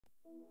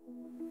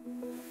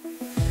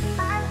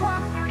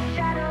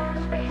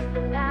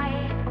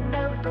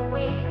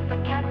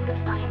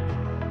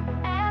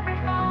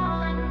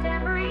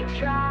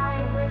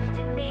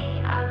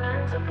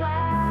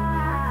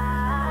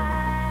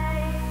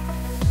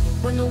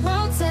When the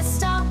world says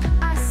stop,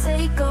 I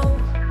say go.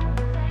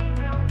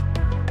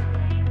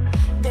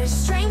 There's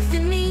strength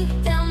in me,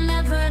 they'll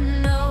never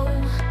know.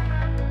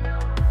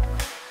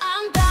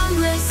 I'm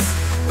boundless,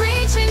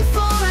 reaching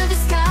for the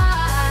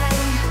sky.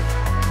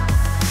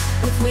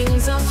 With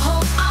wings of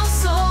hope, I'll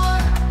soar,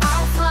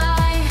 I'll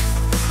fly.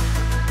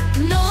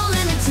 No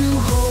limit to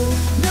hope,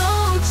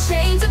 no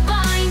chain to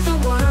bind. The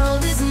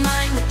world is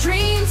mine, the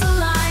dreams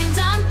aligned.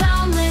 I'm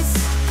boundless,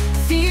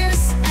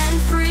 fierce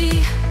and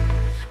free.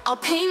 I'll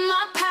paint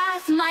my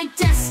path, my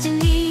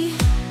destiny.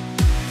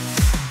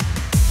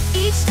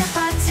 Each step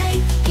I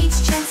take, each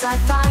chance I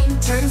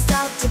find, turns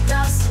doubt to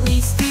dust,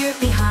 leaves fear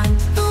behind.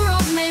 The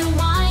road may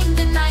wind,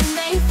 the night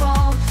may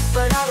fall,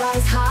 but I'll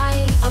rise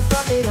high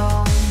above it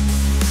all.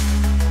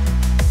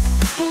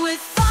 With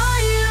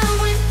fire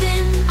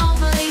within, I'll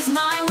blaze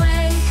my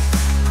way.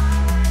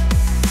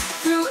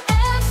 Through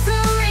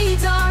every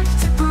dark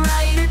to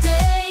brighter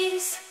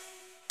days.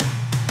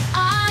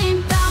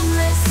 I'm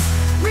boundless,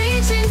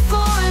 reaching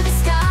for the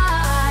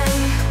sky.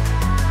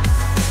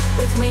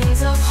 With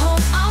wings of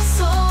hope, I'll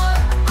soar,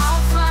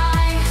 I'll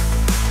fly.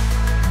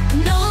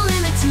 No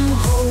limit to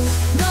hope,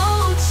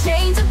 no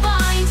chain to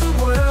bind. The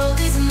world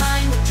is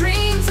mine, the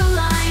dreams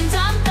aligned.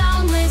 I'm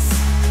boundless,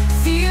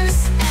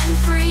 fierce and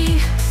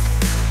free.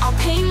 I'll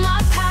paint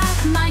my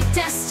path, my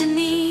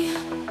destiny.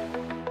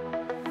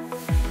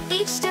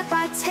 Each step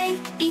I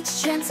take,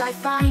 each chance I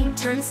find,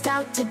 turns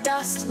doubt to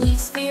dust,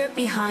 leaves fear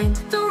behind.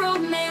 The road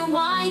may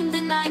wind,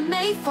 the night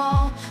may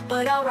fall,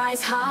 but I'll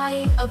rise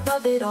high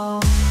above it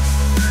all.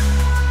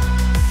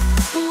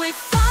 With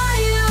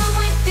fire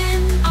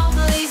within, I'll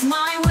blaze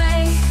my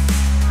way.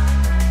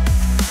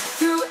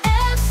 Through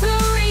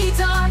every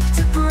dark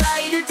to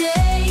brighter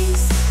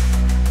days.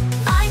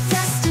 My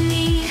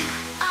destiny,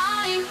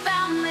 I'm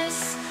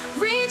boundless,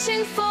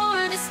 reaching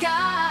for the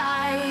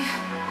sky.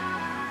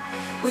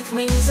 With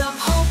wings of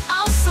hope,